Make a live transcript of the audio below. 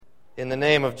In the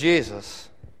name of Jesus,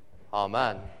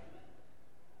 amen.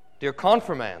 Dear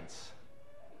confirmands,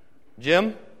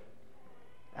 Jim,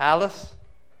 Alice,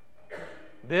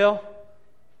 Bill,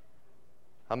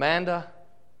 Amanda,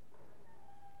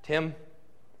 Tim,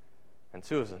 and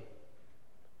Susan,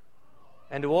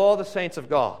 and to all the saints of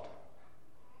God,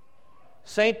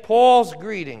 St. Paul's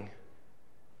greeting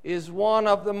is one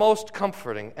of the most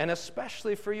comforting, and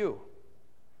especially for you,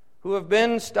 who have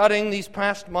been studying these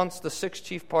past months the 6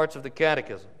 chief parts of the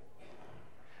Catechism.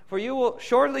 For you will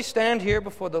shortly stand here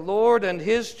before the Lord and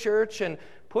His church and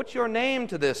put your name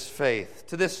to this faith,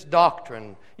 to this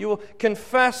doctrine. You will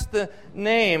confess the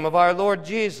name of our Lord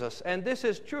Jesus, and this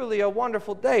is truly a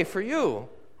wonderful day for you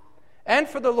and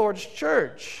for the Lord's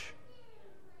church.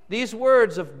 These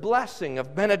words of blessing,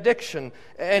 of benediction,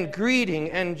 and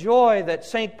greeting and joy that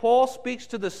St. Paul speaks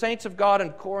to the saints of God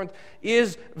in Corinth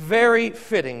is very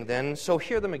fitting then. So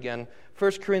hear them again.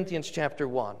 1 Corinthians chapter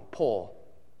 1. Paul,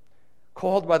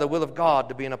 called by the will of God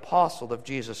to be an apostle of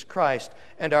Jesus Christ,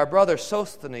 and our brother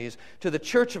Sosthenes, to the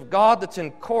church of God that's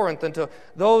in Corinth, and to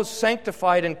those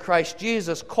sanctified in Christ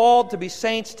Jesus, called to be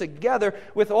saints together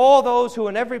with all those who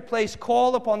in every place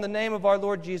call upon the name of our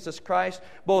Lord Jesus Christ,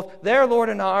 both their Lord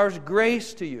and ours,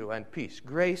 grace to you and peace.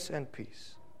 Grace and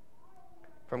peace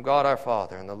from God our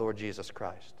Father and the Lord Jesus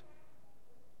Christ.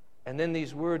 And then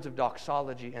these words of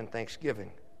doxology and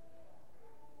thanksgiving.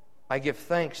 I give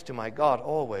thanks to my God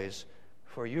always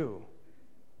for you,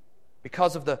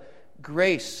 because of the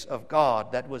grace of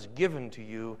God that was given to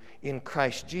you in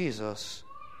Christ Jesus,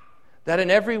 that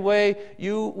in every way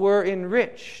you were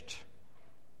enriched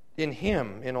in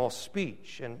Him in all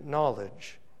speech and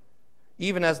knowledge,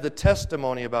 even as the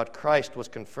testimony about Christ was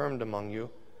confirmed among you,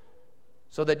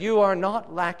 so that you are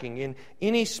not lacking in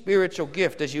any spiritual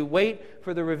gift as you wait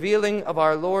for the revealing of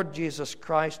our Lord Jesus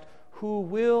Christ, who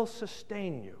will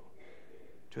sustain you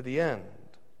to the end,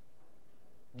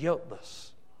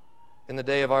 guiltless, in the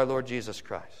day of our Lord Jesus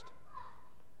Christ.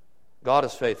 God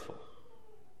is faithful,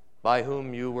 by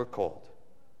whom you were called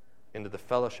into the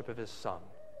fellowship of His Son,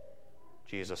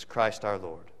 Jesus Christ our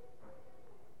Lord.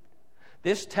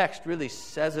 This text really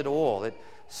says it all. It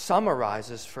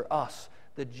summarizes for us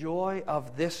the joy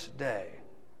of this day.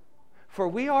 For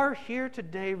we are here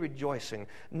today rejoicing,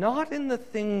 not in the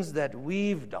things that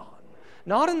we've done,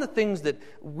 not in the things that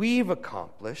we've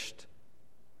accomplished,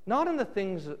 not in the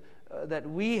things that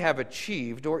we have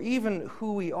achieved or even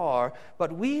who we are,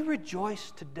 but we rejoice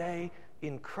today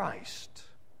in Christ,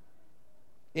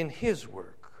 in His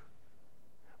work.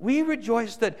 We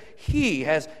rejoice that He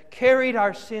has carried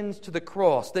our sins to the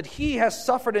cross, that He has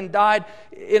suffered and died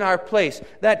in our place,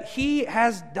 that He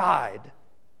has died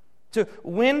to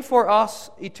win for us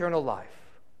eternal life,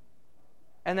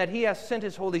 and that He has sent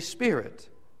His Holy Spirit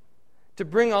to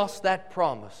bring us that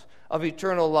promise of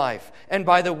eternal life. And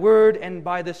by the Word and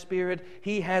by the Spirit,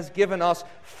 He has given us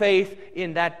faith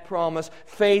in that promise,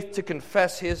 faith to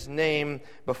confess His name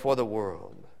before the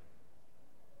world.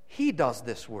 He does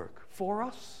this work for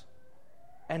us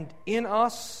and in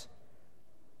us,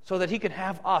 so that He can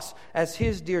have us as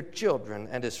His dear children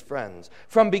and His friends.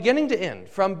 From beginning to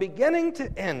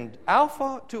end,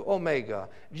 Alpha to Omega,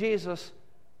 Jesus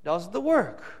does the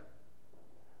work.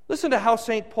 Listen to how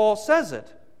St. Paul says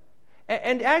it.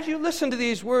 And as you listen to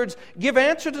these words, give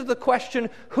answer to the question,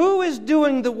 who is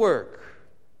doing the work?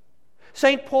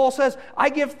 St. Paul says, I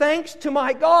give thanks to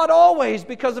my God always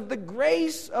because of the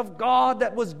grace of God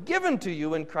that was given to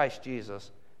you in Christ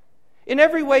Jesus. In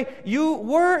every way, you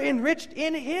were enriched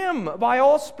in Him by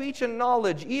all speech and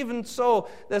knowledge, even so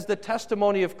as the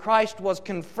testimony of Christ was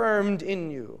confirmed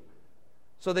in you,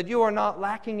 so that you are not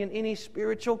lacking in any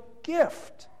spiritual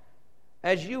gift,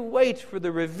 as you wait for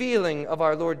the revealing of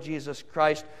our Lord Jesus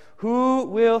Christ, who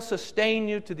will sustain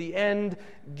you to the end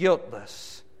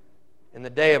guiltless in the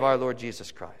day of our Lord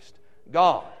Jesus Christ.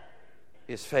 God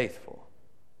is faithful,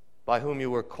 by whom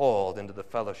you were called into the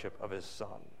fellowship of His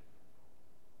Son.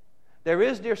 There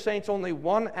is, dear saints, only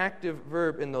one active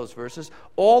verb in those verses.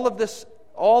 All of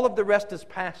the rest is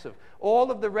passive.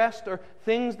 All of the rest are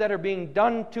things that are being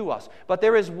done to us. But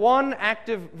there is one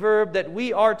active verb that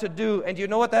we are to do. And do you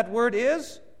know what that word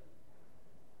is?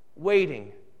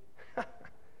 Waiting.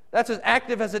 That's as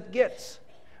active as it gets.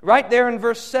 Right there in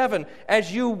verse 7,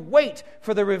 as you wait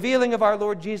for the revealing of our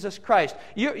Lord Jesus Christ.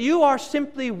 You are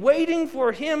simply waiting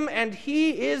for Him, and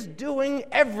He is doing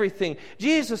everything.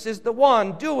 Jesus is the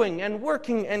one doing and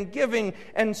working and giving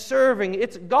and serving.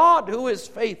 It's God who is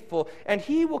faithful, and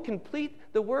He will complete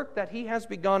the work that He has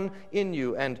begun in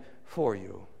you and for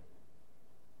you.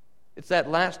 It's that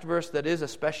last verse that is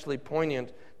especially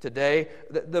poignant today,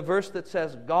 the verse that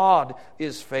says God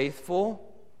is faithful.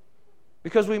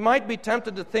 Because we might be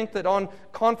tempted to think that on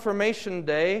Confirmation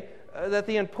Day, that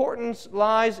the importance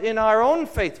lies in our own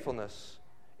faithfulness,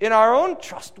 in our own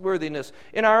trustworthiness,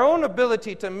 in our own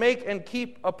ability to make and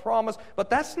keep a promise. But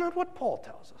that's not what Paul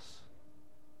tells us.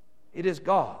 It is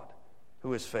God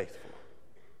who is faithful.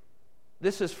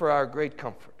 This is for our great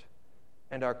comfort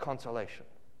and our consolation.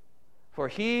 For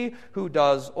He who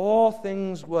does all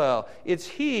things well, it's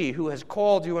He who has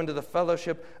called you into the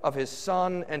fellowship of His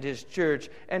Son and His church,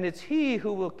 and it's He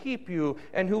who will keep you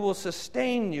and who will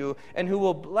sustain you and who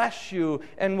will bless you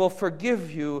and will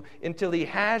forgive you until He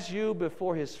has you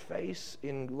before His face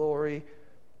in glory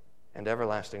and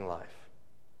everlasting life.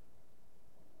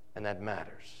 And that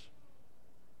matters.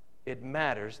 It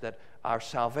matters that our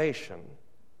salvation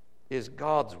is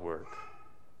God's work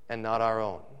and not our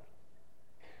own.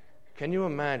 Can you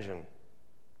imagine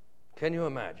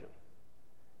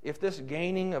if this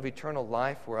gaining of eternal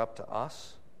life were up to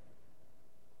us?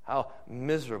 How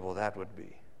miserable that would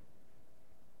be.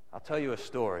 I'll tell you a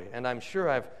story, and I'm sure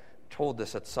I've told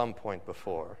this at some point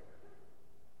before,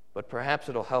 but perhaps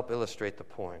it'll help illustrate the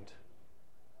point.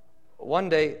 One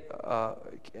day,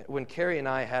 when Carrie and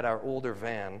I had our older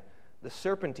van, the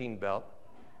serpentine belt,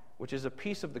 which is a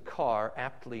piece of the car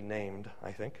aptly named,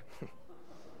 I think,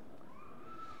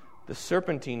 the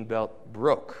serpentine belt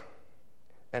broke.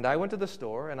 And I went to the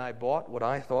store and I bought what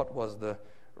I thought was the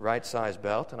right size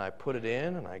belt, and I put it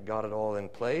in and I got it all in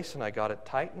place and I got it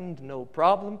tightened, no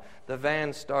problem. The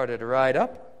van started right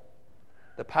up.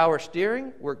 The power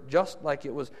steering worked just like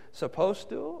it was supposed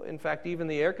to. In fact, even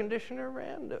the air conditioner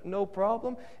ran, no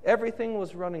problem. Everything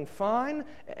was running fine.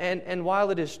 And while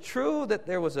it is true that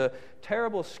there was a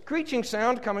terrible screeching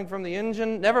sound coming from the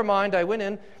engine, never mind, I went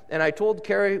in and I told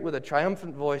Carrie with a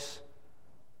triumphant voice,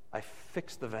 I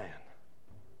fixed the van.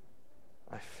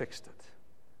 I fixed it.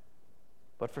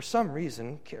 But for some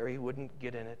reason, Carrie wouldn't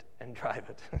get in it and drive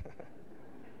it.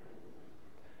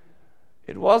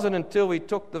 It wasn't until we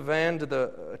took the van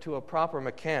to a proper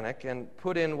mechanic and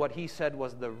put in what he said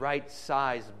was the right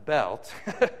size belt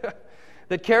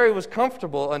that Carrie was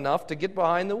comfortable enough to get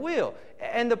behind the wheel.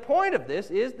 And the point of this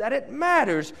is that it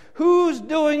matters who's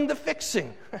doing the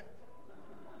fixing.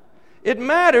 It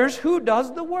matters who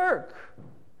does the work.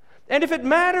 And if it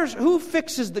matters who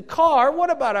fixes the car, what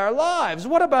about our lives?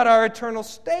 What about our eternal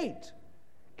state?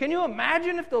 Can you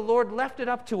imagine if the Lord left it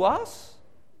up to us?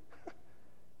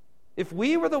 If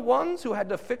we were the ones who had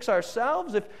to fix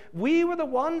ourselves, if we were the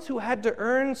ones who had to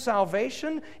earn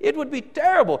salvation, it would be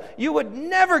terrible. You would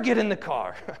never get in the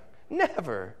car.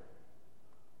 Never.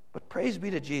 But praise be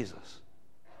to Jesus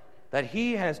that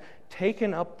He has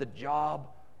taken up the job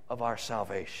of our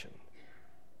salvation.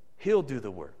 He'll do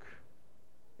the work.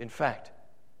 In fact,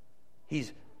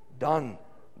 He's done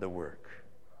the work.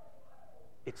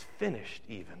 It's finished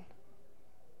even,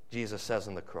 Jesus says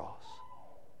on the cross.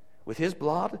 With His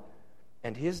blood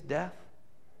and His death,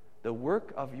 the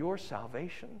work of your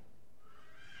salvation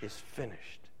is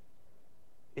finished.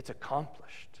 It's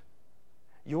accomplished.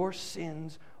 Your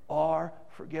sins are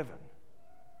forgiven.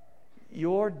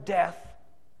 Your death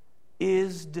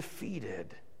is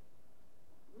defeated.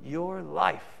 Your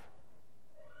life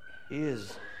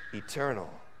is eternal.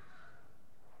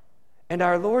 And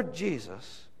our Lord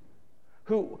Jesus,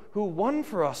 who won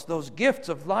for us those gifts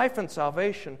of life and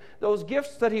salvation, those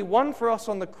gifts that He won for us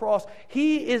on the cross,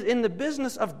 He is in the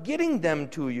business of getting them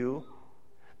to you.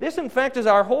 This, in fact, is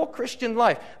our whole Christian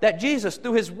life, that Jesus,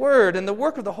 through His Word and the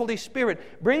work of the Holy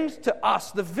Spirit, brings to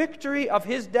us the victory of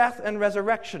His death and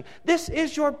resurrection. This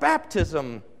is your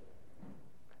baptism.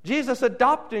 Jesus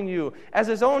adopting you as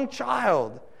His own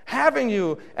child, having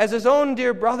you as His own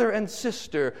dear brother and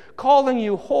sister, calling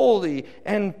you holy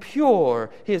and pure,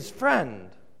 His friend.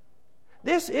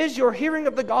 This is your hearing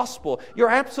of the gospel, your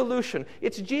absolution.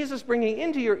 It's Jesus bringing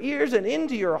into your ears and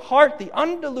into your heart the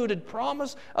undiluted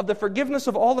promise of the forgiveness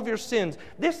of all of your sins.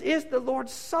 This is the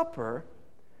Lord's Supper,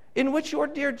 in which your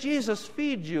dear Jesus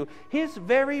feeds you His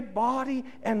very body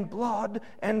and blood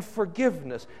and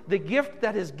forgiveness. The gift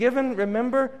that is given,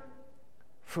 remember,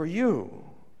 for you.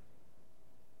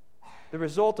 The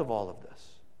result of all of this,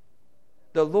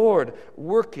 the Lord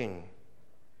working,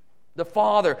 the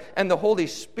Father and the Holy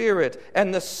Spirit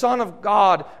and the Son of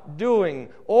God doing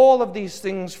all of these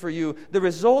things for you. The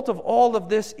result of all of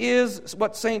this is,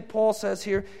 what St. Paul says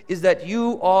here, is that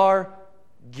you are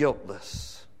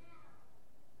guiltless.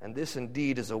 And this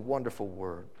indeed is a wonderful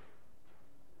word.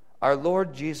 Our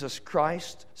Lord Jesus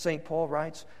Christ, St. Paul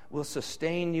writes, will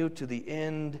sustain you to the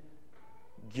end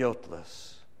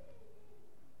guiltless.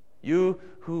 You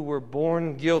who were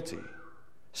born guilty,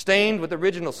 stained with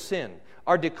original sin,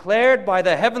 are declared by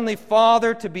the Heavenly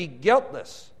Father to be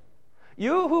guiltless.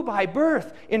 You who by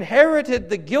birth inherited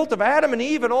the guilt of Adam and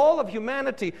Eve and all of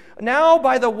humanity, now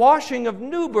by the washing of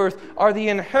new birth are the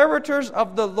inheritors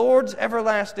of the Lord's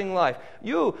everlasting life.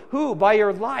 You who by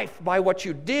your life, by what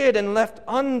you did and left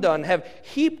undone, have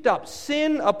heaped up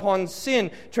sin upon sin,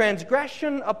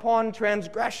 transgression upon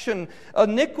transgression,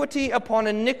 iniquity upon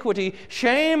iniquity,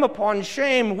 shame upon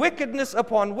shame, wickedness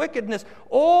upon wickedness.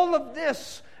 All of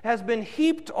this has been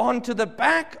heaped onto the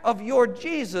back of your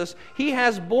Jesus. He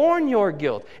has borne your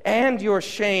guilt and your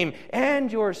shame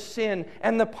and your sin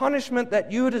and the punishment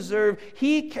that you deserve.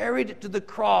 He carried it to the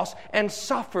cross and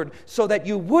suffered so that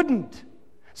you wouldn't,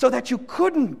 so that you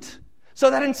couldn't, so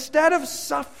that instead of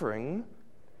suffering,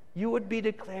 you would be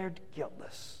declared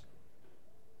guiltless,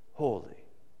 holy,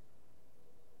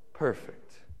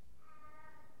 perfect,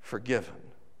 forgiven,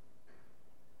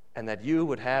 and that you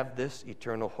would have this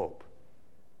eternal hope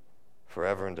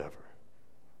forever and ever.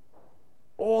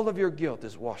 All of your guilt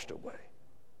is washed away,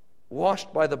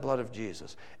 washed by the blood of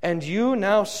Jesus. And you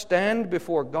now stand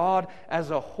before God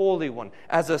as a holy one,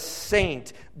 as a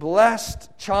saint, blessed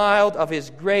child of His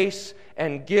grace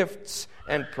and gifts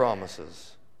and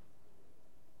promises.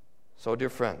 So, dear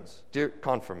friends, dear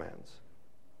confirmands,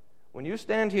 when you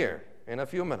stand here in a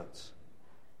few minutes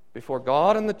before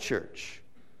God and the church,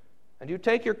 and you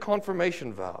take your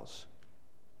confirmation vows,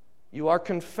 you are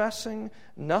confessing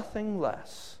nothing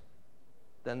less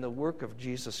than the work of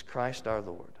Jesus Christ our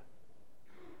Lord.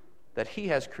 That He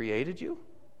has created you,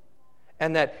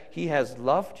 and that He has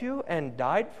loved you and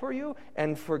died for you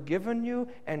and forgiven you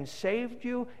and saved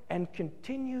you and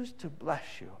continues to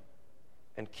bless you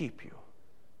and keep you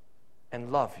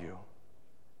and love you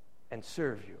and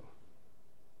serve you.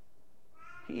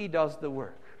 He does the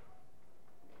work.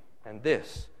 And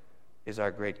this is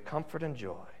our great comfort and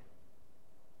joy.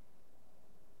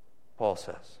 Paul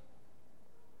says,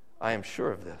 I am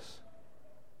sure of this,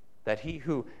 that He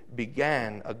who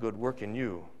began a good work in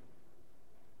you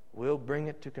will bring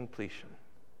it to completion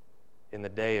in the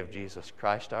day of Jesus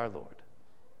Christ our Lord.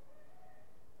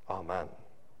 Amen.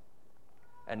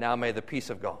 And now may the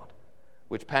peace of God,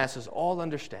 which passes all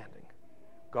understanding,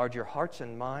 guard your hearts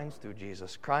and minds through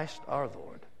Jesus Christ our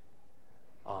Lord.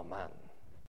 Amen.